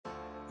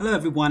Hello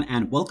everyone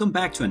and welcome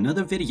back to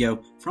another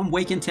video from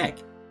Wake&Tech.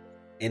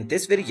 In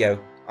this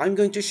video, I'm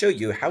going to show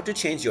you how to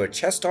change your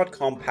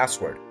chess.com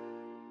password.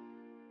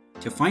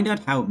 To find out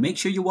how, make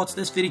sure you watch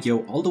this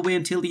video all the way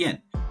until the end.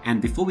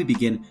 And before we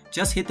begin,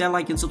 just hit that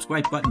like and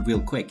subscribe button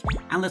real quick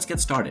and let's get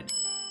started.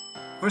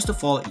 First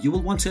of all, you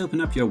will want to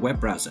open up your web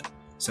browser.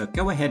 So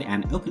go ahead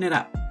and open it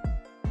up.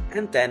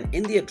 And then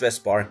in the address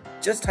bar,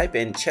 just type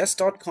in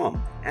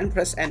chess.com and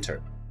press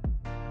enter.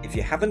 If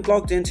you haven't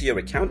logged into your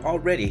account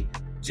already,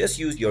 just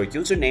use your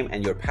username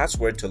and your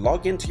password to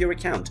log into your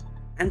account,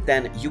 and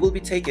then you will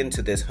be taken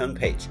to this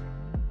homepage.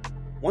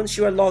 Once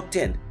you are logged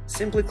in,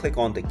 simply click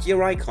on the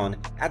gear icon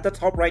at the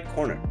top right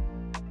corner.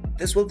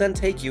 This will then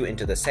take you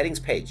into the settings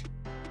page.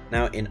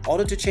 Now, in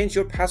order to change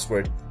your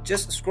password,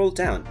 just scroll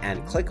down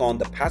and click on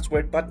the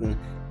password button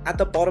at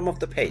the bottom of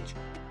the page.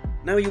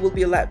 Now you will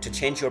be allowed to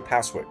change your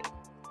password.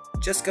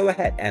 Just go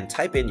ahead and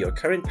type in your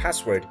current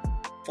password,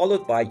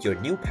 followed by your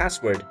new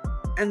password,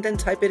 and then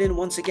type it in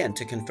once again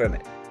to confirm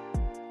it.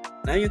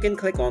 Now you can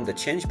click on the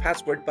change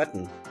password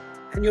button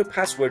and your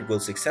password will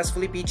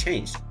successfully be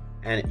changed,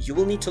 and you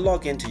will need to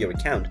log into your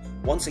account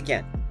once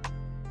again.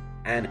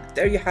 And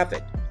there you have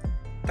it.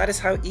 That is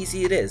how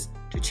easy it is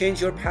to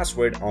change your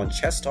password on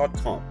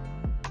chess.com.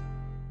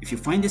 If you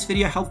find this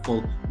video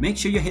helpful, make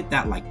sure you hit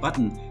that like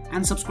button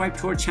and subscribe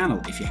to our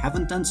channel if you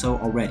haven't done so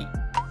already.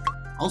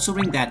 Also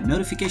ring that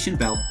notification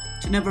bell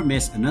to never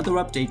miss another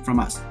update from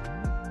us.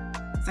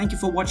 Thank you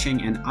for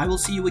watching and I will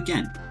see you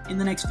again in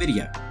the next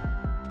video.